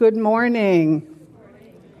Good morning.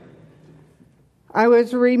 I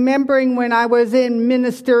was remembering when I was in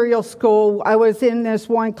ministerial school, I was in this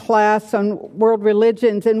one class on world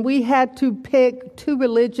religions, and we had to pick two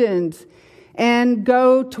religions and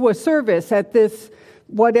go to a service at this,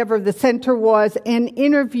 whatever the center was, and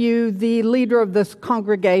interview the leader of this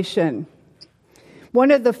congregation. One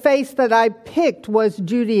of the faiths that I picked was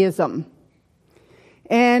Judaism.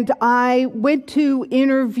 And I went to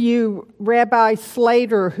interview Rabbi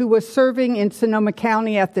Slater, who was serving in Sonoma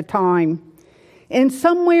County at the time. And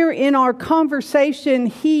somewhere in our conversation,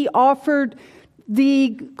 he offered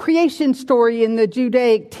the creation story in the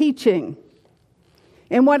Judaic teaching.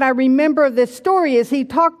 And what I remember of this story is he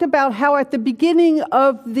talked about how at the beginning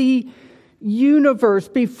of the universe,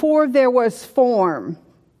 before there was form,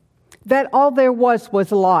 that all there was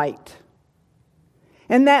light.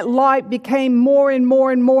 And that light became more and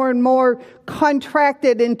more and more and more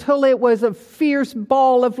contracted until it was a fierce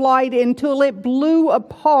ball of light, until it blew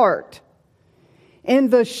apart.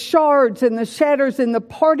 And the shards and the shatters and the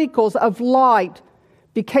particles of light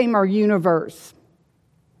became our universe.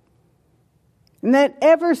 And that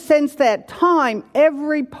ever since that time,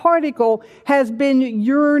 every particle has been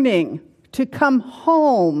yearning to come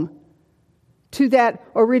home to that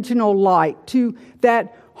original light, to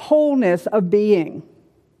that wholeness of being.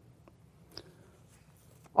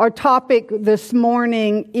 Our topic this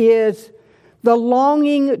morning is the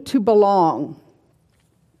longing to belong.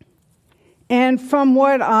 And from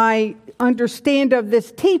what I understand of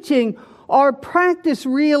this teaching, our practice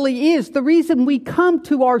really is, the reason we come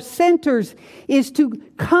to our centers is to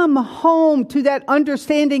come home to that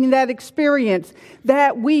understanding and that experience,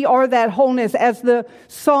 that we are that wholeness. As the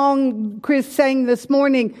song Chris sang this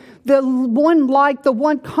morning, the one light, the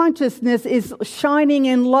one consciousness is shining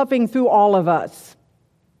and loving through all of us.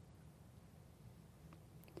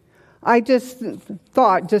 I just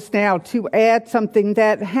thought just now to add something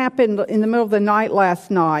that happened in the middle of the night last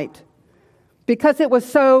night, because it was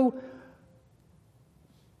so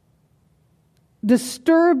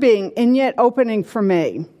disturbing and yet opening for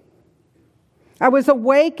me. I was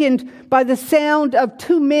awakened by the sound of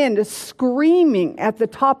two men screaming at the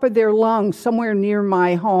top of their lungs somewhere near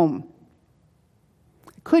my home.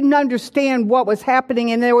 Couldn't understand what was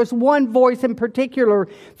happening, and there was one voice in particular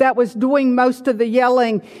that was doing most of the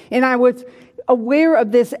yelling, and I was aware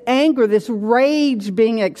of this anger, this rage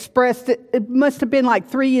being expressed. It must have been like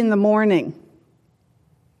 3 a.m.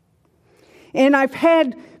 And I've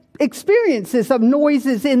had experiences of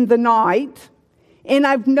noises in the night, and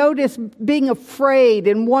I've noticed being afraid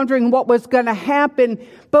and wondering what was going to happen.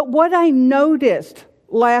 But what I noticed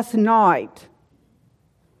last night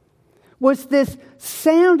was this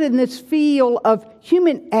sound and this feel of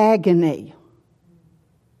human agony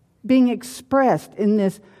being expressed in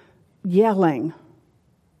this yelling.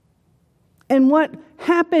 And what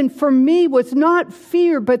happened for me was not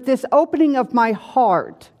fear, but this opening of my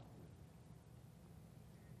heart.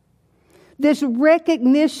 This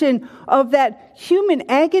recognition of that human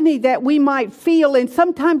agony that we might feel, and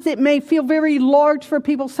sometimes it may feel very large for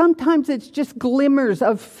people. Sometimes it's just glimmers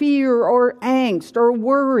of fear or angst or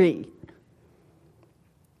worry.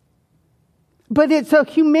 But it's a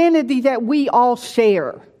humanity that we all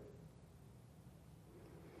share.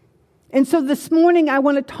 And so this morning I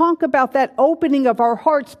want to talk about that opening of our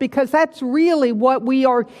hearts, because that's really what we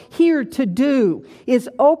are here to do, is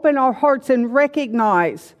open our hearts and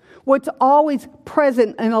recognize what's always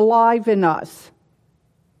present and alive in us.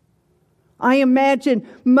 I imagine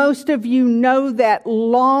most of you know that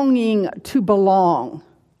longing to belong.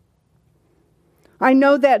 I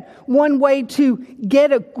know that one way to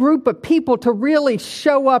get a group of people to really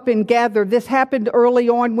show up and gather, this happened early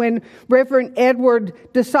on when Reverend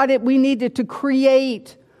Edward decided we needed to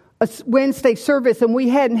create a Wednesday service, and we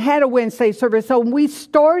hadn't had a Wednesday service. So we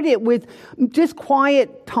started with just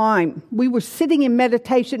quiet time. We were sitting in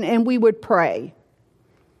meditation and we would pray.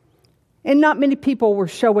 And not many people were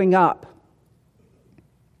showing up.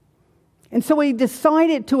 And so we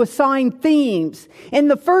decided to assign themes. And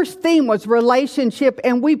the first theme was relationship,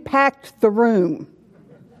 and we packed the room.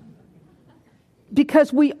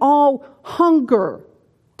 Because we all hunger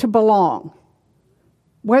to belong.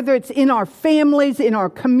 Whether it's in our families, in our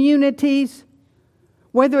communities,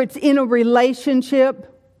 whether it's in a relationship.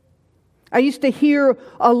 I used to hear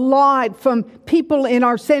a lot from people in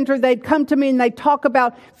our center. They'd come to me and they'd talk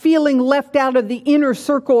about feeling left out of the inner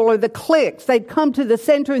circle or the cliques. They'd come to the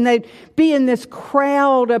center and they'd be in this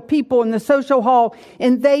crowd of people in the social hall,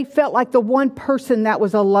 and they felt like the one person that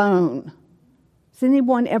was alone. Has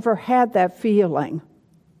anyone ever had that feeling?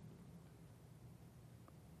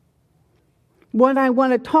 What I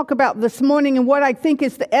want to talk about this morning and what I think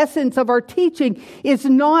is the essence of our teaching is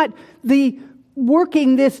not the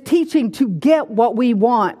working this teaching to get what we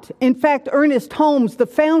want. In fact, Ernest Holmes, the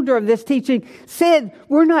founder of this teaching, said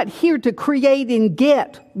we're not here to create and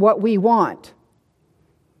get what we want.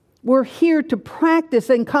 We're here to practice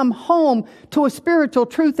and come home to a spiritual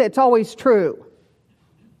truth that's always true.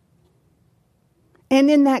 And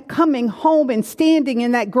in that coming home and standing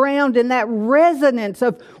in that ground, in that resonance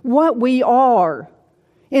of what we are,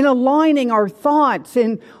 in aligning our thoughts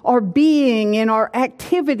and our being and our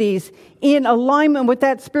activities in alignment with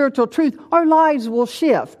that spiritual truth, our lives will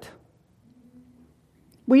shift.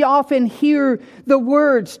 We often hear the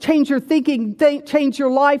words, change your thinking, change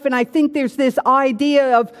your life. And I think there's this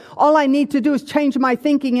idea of all I need to do is change my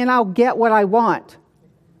thinking and I'll get what I want.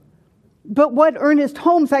 But what Ernest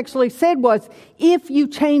Holmes actually said was, if you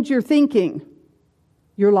change your thinking,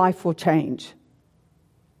 your life will change.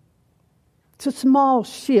 It's a small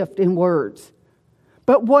shift in words.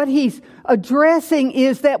 But what he's addressing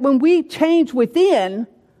is that when we change within,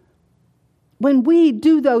 when we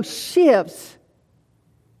do those shifts,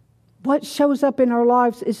 what shows up in our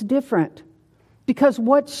lives is different. Because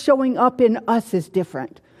what's showing up in us is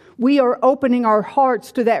different. We are opening our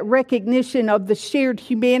hearts to that recognition of the shared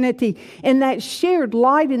humanity and that shared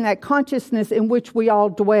light and that consciousness in which we all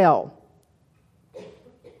dwell.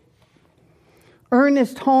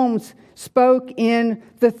 Ernest Holmes spoke in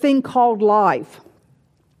The Thing Called Life.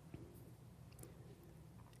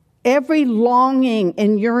 Every longing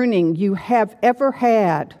and yearning you have ever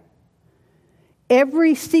had,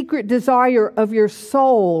 every secret desire of your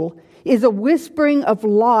soul is a whispering of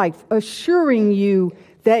life, assuring you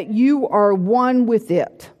that you are one with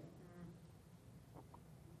it.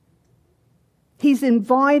 He's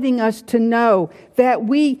inviting us to know that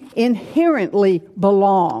we inherently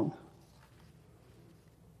belong.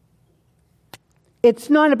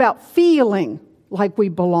 It's not about feeling like we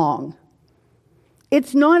belong.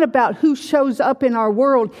 It's not about who shows up in our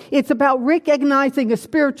world. It's about recognizing a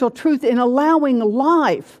spiritual truth and allowing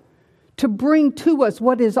life to bring to us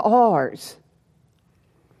what is ours.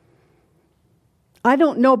 I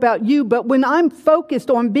don't know about you, but when I'm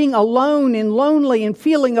focused on being alone and lonely and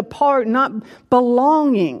feeling apart, not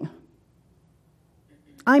belonging,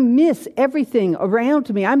 I miss everything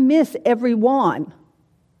around me. I miss everyone.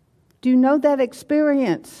 Do you know that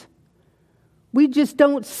experience? We just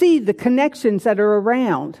don't see the connections that are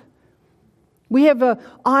around. We have an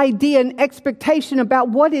idea and expectation about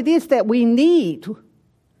what it is that we need.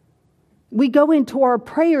 We go into our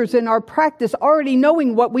prayers and our practice already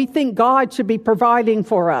knowing what we think God should be providing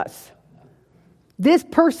for us. This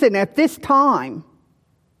person at this time.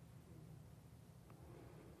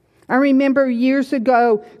 I remember years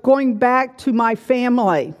ago going back to my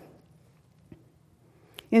family.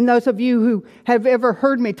 And those of you who have ever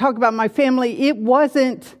heard me talk about my family, it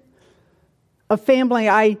wasn't a family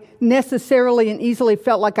I necessarily and easily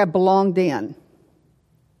felt like I belonged in.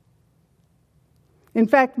 In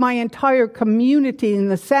fact, my entire community in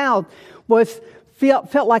the South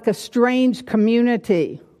felt like a strange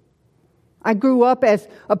community. I grew up as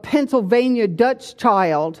a Pennsylvania Dutch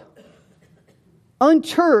child,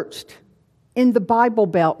 unchurched in the Bible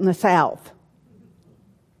Belt in the South.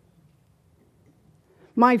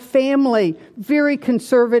 My family, very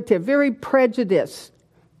conservative, very prejudiced,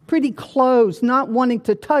 pretty closed, not wanting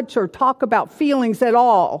to touch or talk about feelings at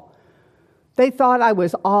all. They thought I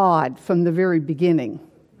was odd from the very beginning.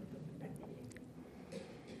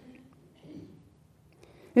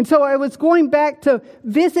 And so I was going back to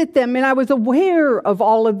visit them, and I was aware of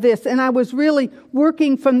all of this, and I was really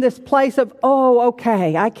working from this place of, oh,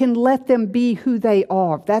 okay, I can let them be who they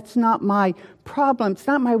are. That's not my problem. It's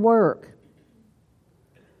not my work.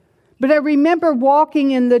 But I remember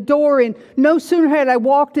walking in the door, and no sooner had I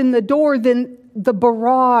walked in the door than the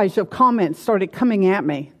barrage of comments started coming at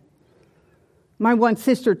me. My one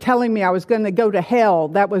sister telling me I was going to go to hell,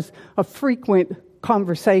 that was a frequent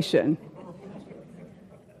conversation.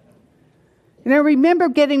 And I remember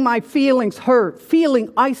getting my feelings hurt,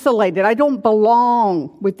 feeling isolated. I don't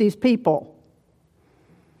belong with these people.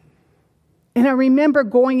 And I remember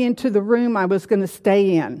going into the room I was going to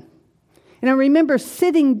stay in. And I remember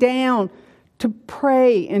sitting down to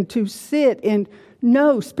pray and to sit and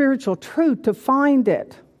know spiritual truth, to find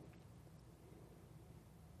it.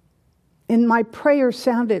 And my prayer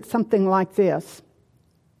sounded something like this.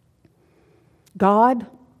 God,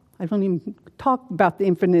 I don't even talk about the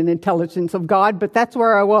infinite intelligence of God, but that's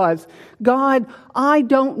where I was. God, I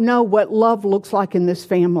don't know what love looks like in this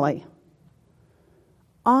family.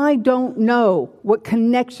 I don't know what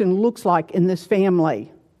connection looks like in this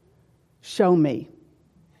family. Show me.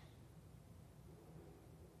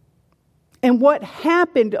 And what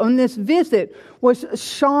happened on this visit was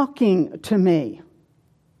shocking to me.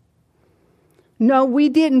 No, we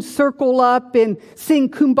didn't circle up and sing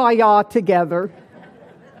Kumbaya together,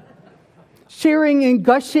 sharing and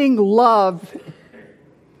gushing love.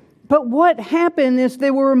 But what happened is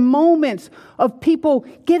there were moments of people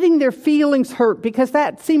getting their feelings hurt, because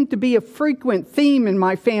that seemed to be a frequent theme in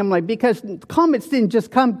my family, because comments didn't just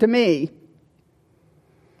come to me.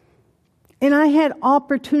 And I had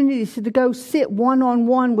opportunities to go sit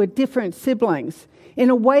one-on-one with different siblings in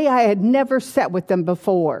a way I had never sat with them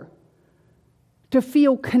before. To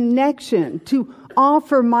feel connection, to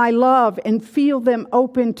offer my love and feel them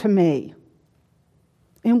open to me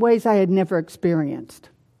in ways I had never experienced.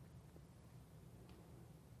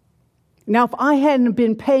 Now, if I hadn't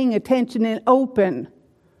been paying attention and open,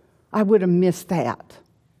 I would have missed that.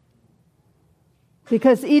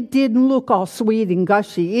 Because it didn't look all sweet and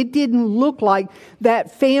gushy. It didn't look like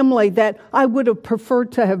that family that I would have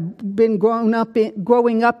preferred to have been growing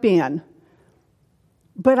up in.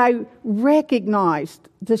 But I recognized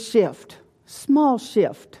the shift, small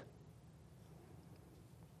shift.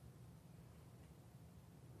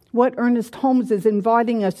 What Ernest Holmes is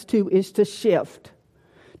inviting us to is to shift,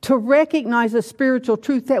 to recognize a spiritual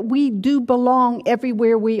truth that we do belong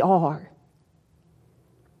everywhere we are,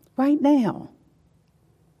 right now.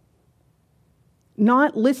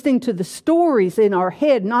 Not listening to the stories in our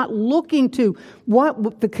head, not looking to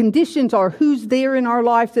what the conditions are, who's there in our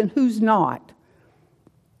lives and who's not.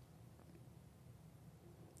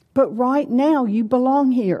 But right now, you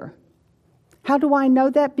belong here. How do I know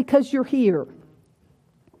that? Because you're here.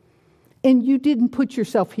 And you didn't put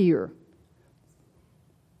yourself here.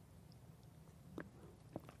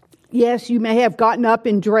 Yes, you may have gotten up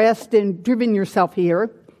and dressed and driven yourself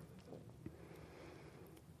here.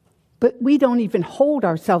 But we don't even hold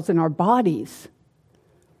ourselves in our bodies.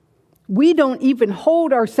 We don't even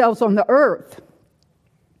hold ourselves on the earth.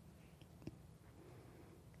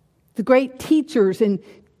 The great teachers and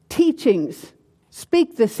teachings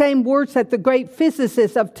speak the same words that the great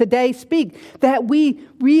physicists of today speak, that we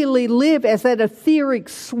really live as an etheric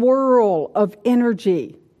swirl of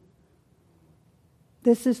energy.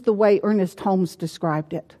 This is the way Ernest Holmes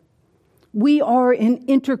described it. We are an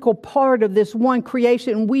integral part of this one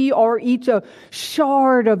creation. We are each a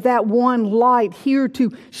shard of that one light, here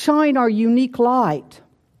to shine our unique light.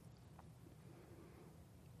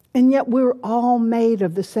 And yet we're all made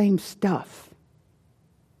of the same stuff.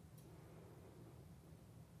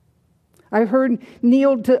 I heard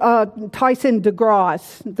Neil Tyson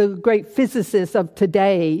deGrasse, the great physicist of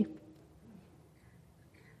today,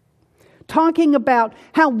 talking about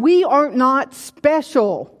how we are not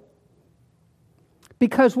special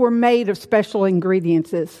because we're made of special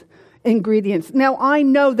ingredients. Now, I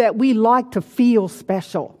know that we like to feel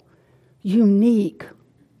special, unique.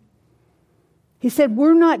 He said,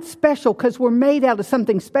 we're not special because we're made out of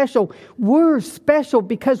something special. We're special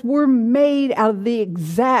because we're made out of the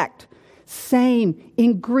exact same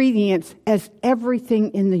ingredients as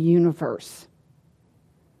everything in the universe.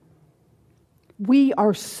 We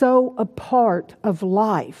are so a part of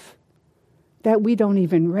life that we don't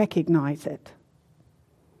even recognize it.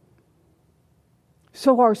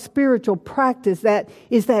 So our spiritual practice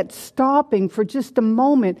is that stopping for just a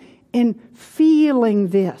moment and feeling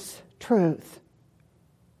this truth.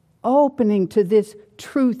 Opening to this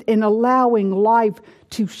truth and allowing life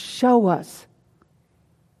to show us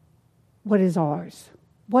what is ours,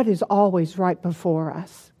 what is always right before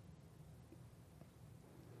us.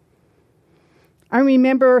 I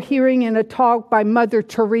remember hearing in a talk by Mother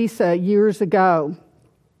Teresa years ago.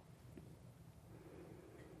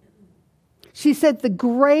 She said the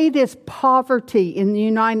greatest poverty in the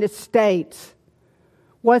United States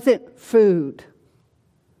wasn't food.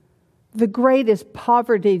 The greatest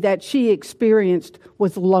poverty that she experienced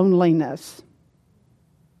was loneliness.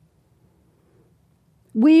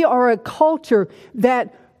 We are a culture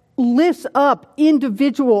that lifts up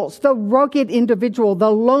individuals, the rugged individual,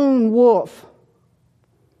 the lone wolf.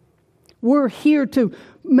 We're here to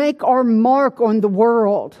make our mark on the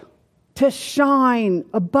world, to shine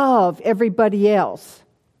above everybody else.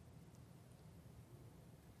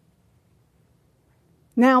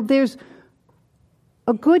 Now, there's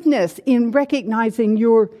a goodness in recognizing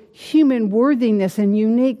your human worthiness and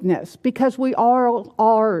uniqueness, because we all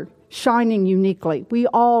are shining uniquely. We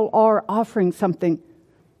all are offering something,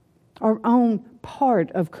 our own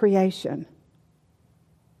part of creation.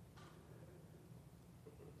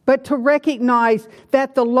 But to recognize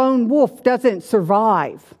that the lone wolf doesn't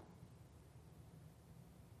survive,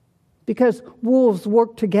 because wolves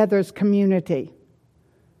work together as community.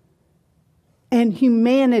 And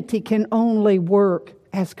humanity can only work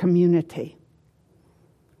as community.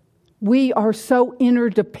 We are so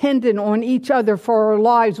interdependent on each other for our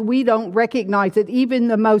lives, we don't recognize it. Even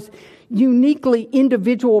the most uniquely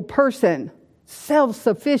individual person,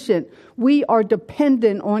 self-sufficient, we are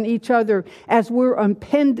dependent on each other as we're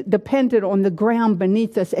dependent on the ground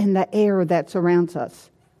beneath us and the air that surrounds us.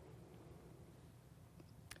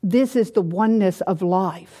 This is the oneness of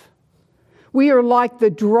life. We are like the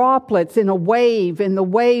droplets in a wave and the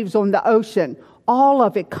waves on the ocean. All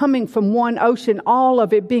of it coming from one ocean, all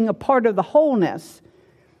of it being a part of the wholeness.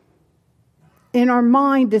 And our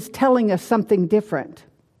mind is telling us something different.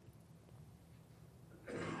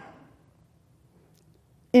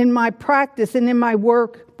 In my practice and in my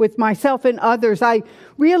work with myself and others, I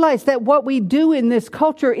realize that what we do in this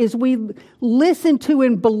culture is we listen to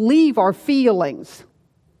and believe our feelings.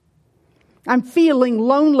 I'm feeling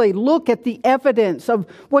lonely. Look at the evidence of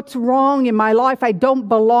what's wrong in my life. I don't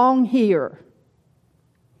belong here.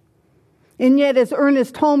 And yet, as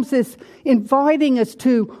Ernest Holmes is inviting us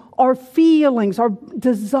to, our feelings, our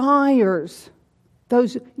desires,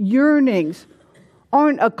 those yearnings,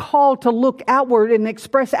 aren't a call to look outward and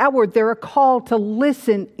express outward. They're a call to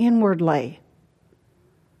listen inwardly.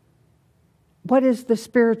 What is the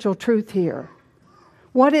spiritual truth here?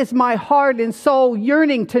 What is my heart and soul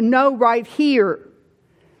yearning to know right here?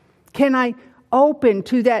 Can I open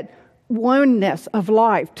to that oneness of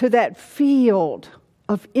life, to that field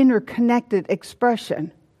of interconnected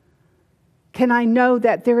expression? Can I know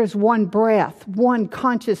that there is one breath, one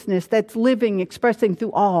consciousness that's living, expressing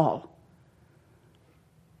through all?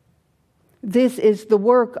 This is the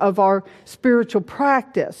work of our spiritual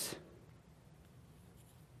practice.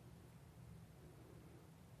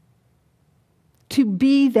 To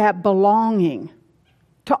be that belonging,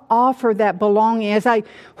 to offer that belonging. As I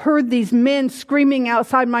heard these men screaming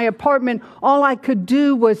outside my apartment, all I could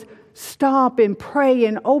do was stop and pray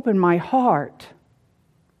and open my heart.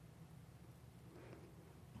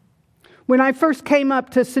 When I first came up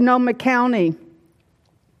to Sonoma County,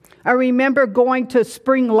 I remember going to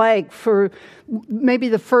Spring Lake for maybe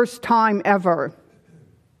the first time ever.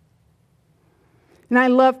 And I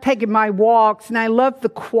love taking my walks, and I love the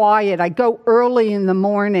quiet. I go early in the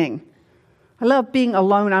morning. I love being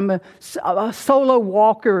alone. I'm a solo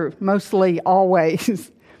walker, mostly, always.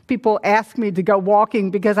 People ask me to go walking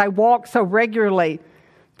because I walk so regularly.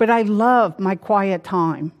 But I love my quiet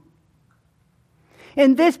time.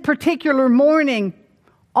 And this particular morning,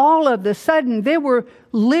 all of a sudden, there were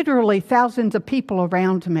literally thousands of people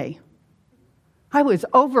around me. I was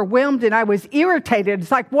overwhelmed and I was irritated.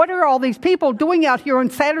 It's like, what are all these people doing out here on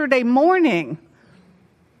Saturday morning?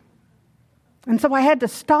 And so I had to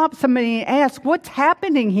stop somebody and ask, what's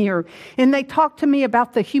happening here? And they talked to me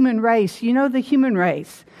about the human race. You know, the human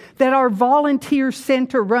race that our volunteer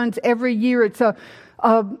center runs every year. It's a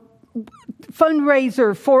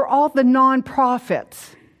fundraiser for all the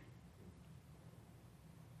nonprofits.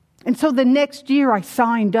 And so the next year I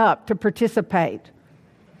signed up to participate.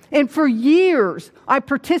 And for years, I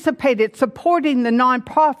participated supporting the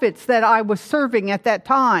nonprofits that I was serving at that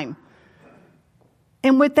time.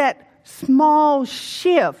 And with that small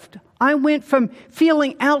shift, I went from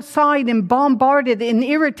feeling outside and bombarded and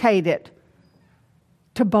irritated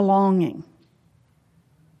to belonging.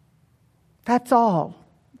 That's all.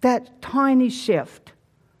 That tiny shift.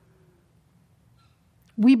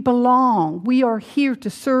 We belong. We are here to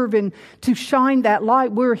serve and to shine that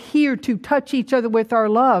light. We're here to touch each other with our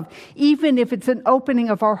love, even if it's an opening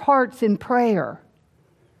of our hearts in prayer.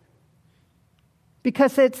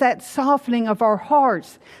 Because it's that softening of our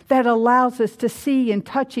hearts that allows us to see and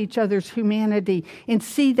touch each other's humanity and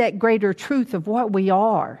see that greater truth of what we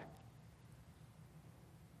are.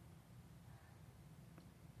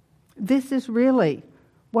 This is really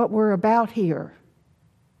what we're about here.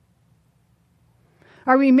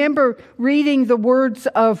 I remember reading the words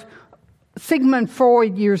of Sigmund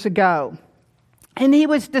Freud years ago. And he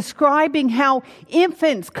was describing how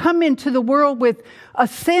infants come into the world with a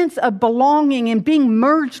sense of belonging and being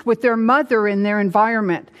merged with their mother in their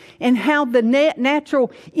environment. And how the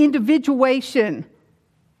natural individuation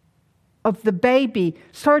of the baby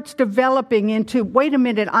starts developing into, wait a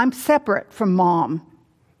minute, I'm separate from mom.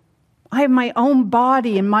 I have my own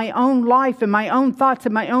body and my own life and my own thoughts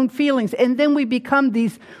and my own feelings. And then we become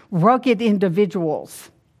these rugged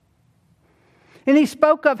individuals. And he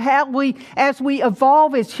spoke of how as we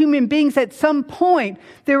evolve as human beings, at some point,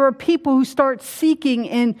 there are people who start seeking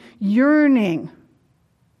and yearning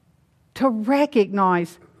to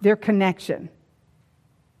recognize their connection.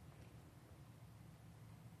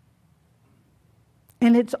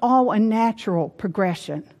 And it's all a natural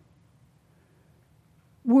progression.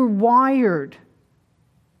 We're wired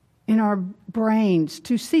in our brains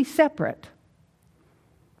to see separate.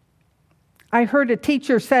 I heard a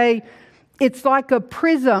teacher say, it's like a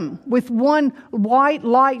prism with one white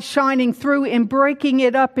light shining through and breaking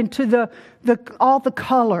it up into all the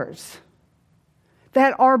colors.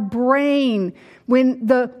 That our brain, when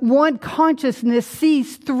the one consciousness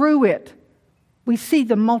sees through it, we see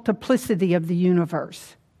the multiplicity of the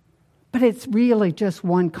universe. But it's really just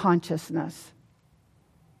one consciousness.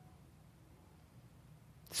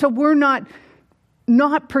 So we're not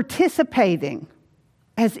participating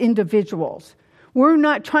as individuals. We're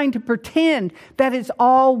not trying to pretend that it's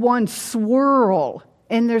all one swirl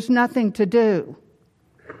and there's nothing to do.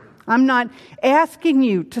 I'm not asking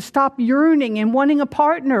you to stop yearning and wanting a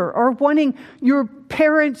partner or wanting your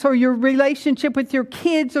parents or your relationship with your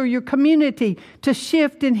kids or your community to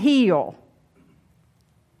shift and heal.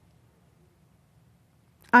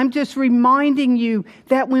 I'm just reminding you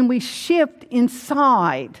that when we shift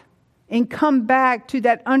inside and come back to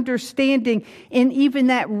that understanding and even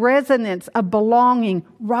that resonance of belonging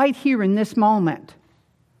right here in this moment,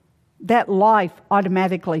 that life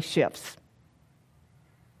automatically shifts.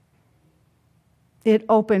 It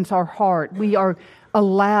opens our heart. We are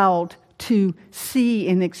allowed to see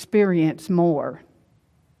and experience more.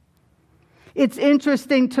 It's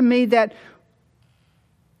interesting to me that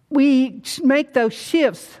we make those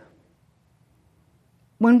shifts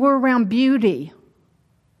when we're around beauty.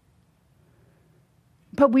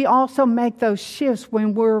 But we also make those shifts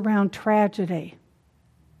when we're around tragedy.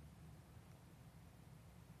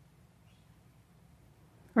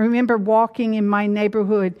 I remember walking in my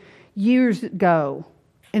neighborhood years ago,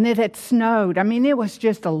 and it had snowed. I mean, it was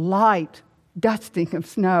just a light dusting of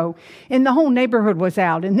snow, and the whole neighborhood was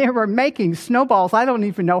out, and they were making snowballs. I don't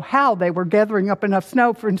even know how they were gathering up enough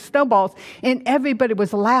snow for snowballs, and everybody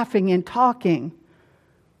was laughing and talking.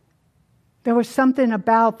 There was something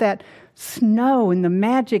about that snow and the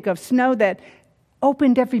magic of snow that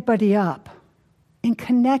opened everybody up and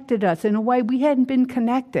connected us in a way we hadn't been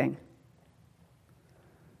connecting.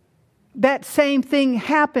 That same thing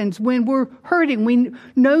happens when we're hurting. We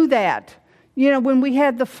know that. When we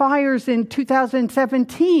had the fires in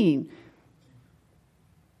 2017.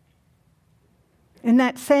 And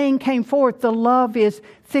that saying came forth, the love is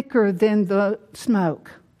thicker than the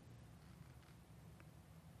smoke.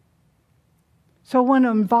 So I want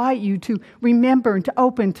to invite you to remember and to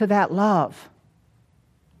open to that love.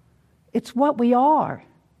 It's what we are.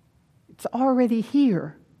 It's already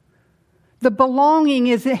here. The belonging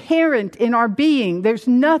is inherent in our being. There's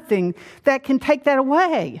nothing that can take that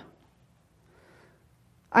away.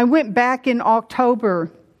 I went back in October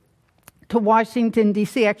to Washington,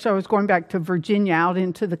 D.C. Actually, I was going back to Virginia, out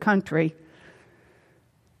into the country,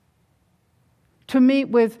 to meet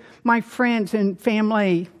with my friends and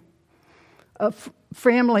family of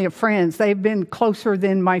friends. They've been closer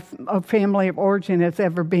than my family of origin has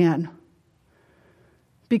ever been.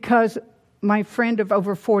 Because my friend of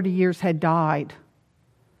over 40 years had died,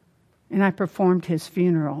 and I performed his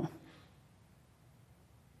funeral.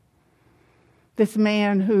 This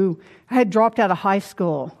man who had dropped out of high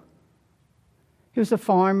school. He was a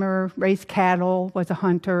farmer, raised cattle, was a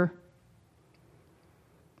hunter.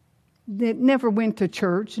 That never went to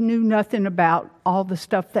church, knew nothing about all the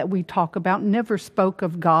stuff that we talk about, never spoke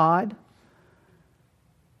of God.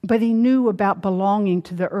 But he knew about belonging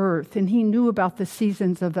to the earth, and he knew about the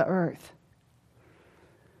seasons of the earth.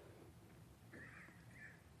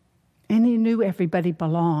 And he knew everybody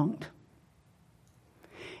belonged.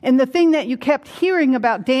 And the thing that you kept hearing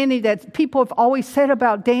about Danny, that people have always said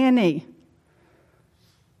about Danny,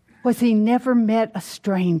 was he never met a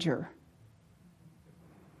stranger.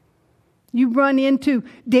 You run into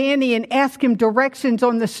Danny and ask him directions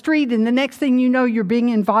on the street, and the next thing you know, you're being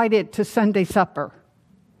invited to Sunday supper.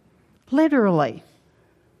 Literally.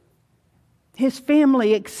 His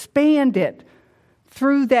family expanded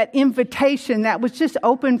through that invitation that was just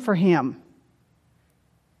open for him.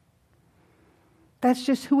 That's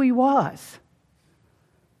just who he was.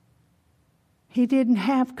 He didn't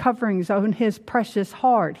have coverings on his precious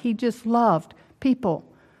heart. He just loved people.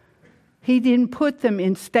 He didn't put them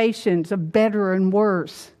in stations of better and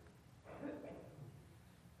worse.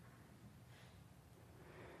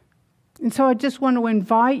 And so I just want to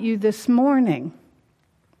invite you this morning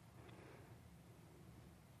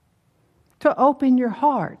to open your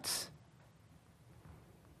hearts.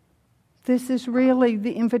 This is really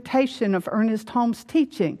the invitation of Ernest Holmes'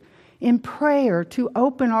 teaching. In prayer, to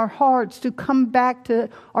open our hearts, to come back to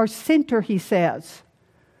our center, he says.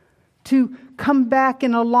 To come back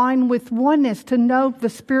and align with oneness, to know the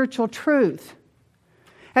spiritual truth.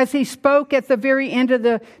 as he spoke at the very end of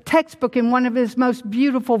the textbook in one of his most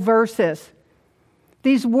beautiful verses.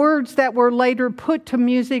 These words that were later put to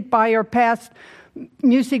music by our past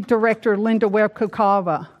music director, Linda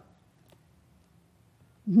Werkukava.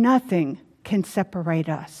 Nothing can separate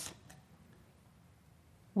us.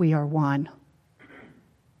 We are one.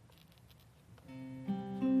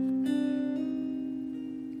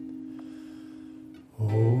 O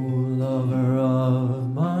lover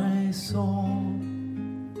of my soul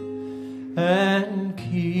and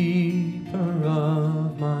keeper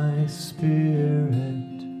of my spirit,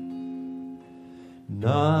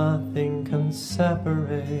 nothing can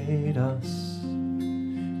separate us.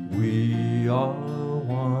 We are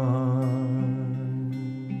one.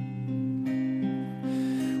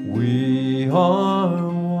 We are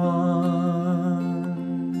one.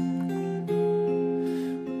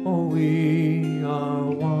 Oh, we are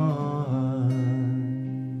one.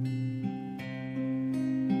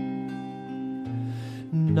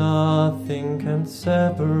 Nothing can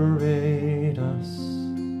separate us.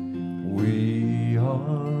 We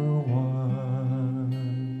are one.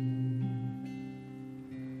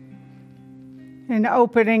 And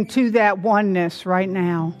opening to that oneness right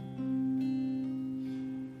now.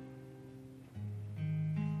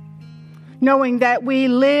 Knowing that we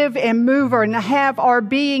live and move and have our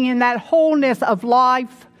being in that wholeness of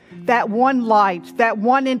life, that one light, that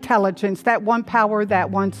one intelligence, that one power, that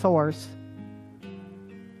one source.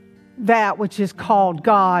 That which is called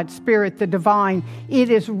God, Spirit, the divine. It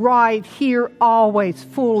is right here, always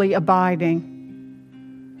fully abiding.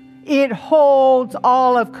 It holds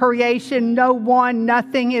all of creation. No one,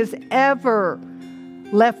 nothing is ever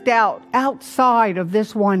left out, outside of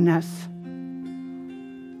this oneness.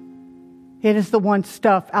 It is the one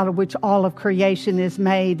stuff out of which all of creation is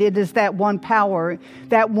made. It is that one power,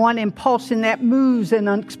 that one impulsion that moves and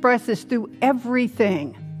expresses through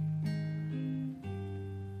everything.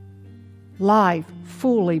 Life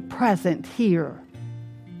fully present here.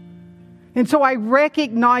 And so I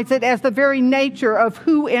recognize it as the very nature of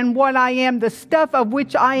who and what I am, the stuff of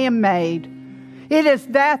which I am made. It is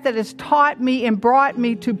that has taught me and brought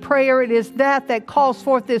me to prayer. It is that calls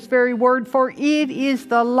forth this very word, for it is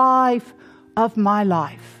the life of my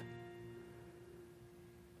life.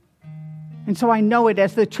 And so I know it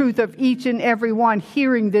as the truth of each and every one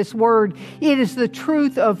hearing this word. It is the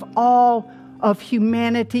truth of all of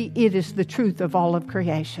humanity. It is the truth of all of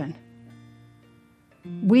creation.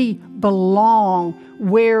 We belong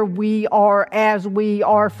where we are as we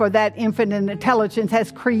are, for that infinite intelligence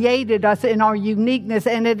has created us in our uniqueness,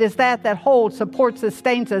 and it is that holds, supports,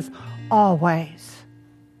 sustains us always.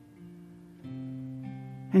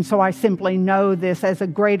 And so I simply know this as a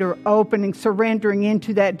greater opening, surrendering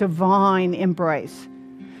into that divine embrace,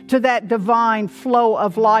 to that divine flow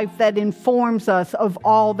of life that informs us of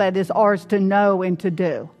all that is ours to know and to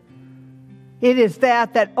do. It is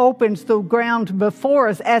that opens the ground before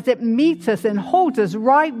us as it meets us and holds us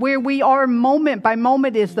right where we are moment by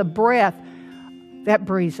moment. Is the breath that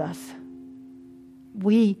breathes us.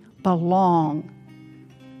 We belong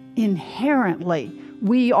inherently.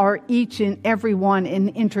 We are each and every one an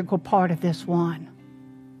integral part of this one.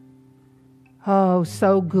 Oh,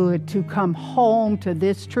 so good to come home to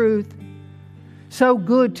this truth. So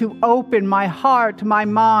good to open my heart, my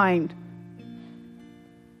mind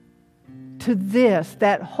to this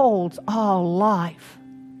that holds all life.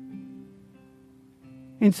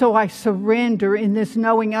 And so I surrender in this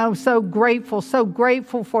knowing. I'm so grateful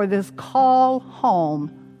for this call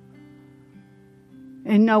home.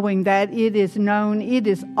 And knowing that it is known, it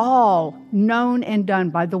is all known and done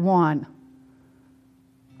by the one.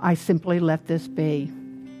 I simply let this be.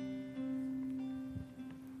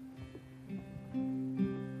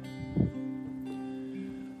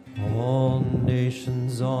 All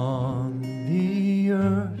nations on the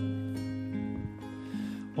earth,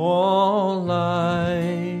 all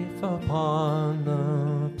life upon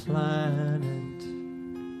the planet,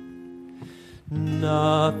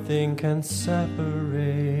 nothing can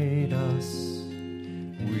separate us.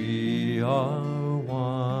 We are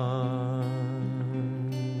one.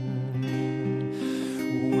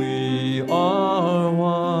 We are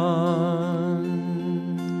one.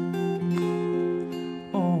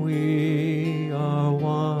 Oh, we are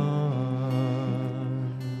one.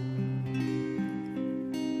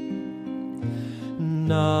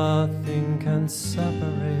 Nothing can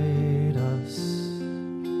separate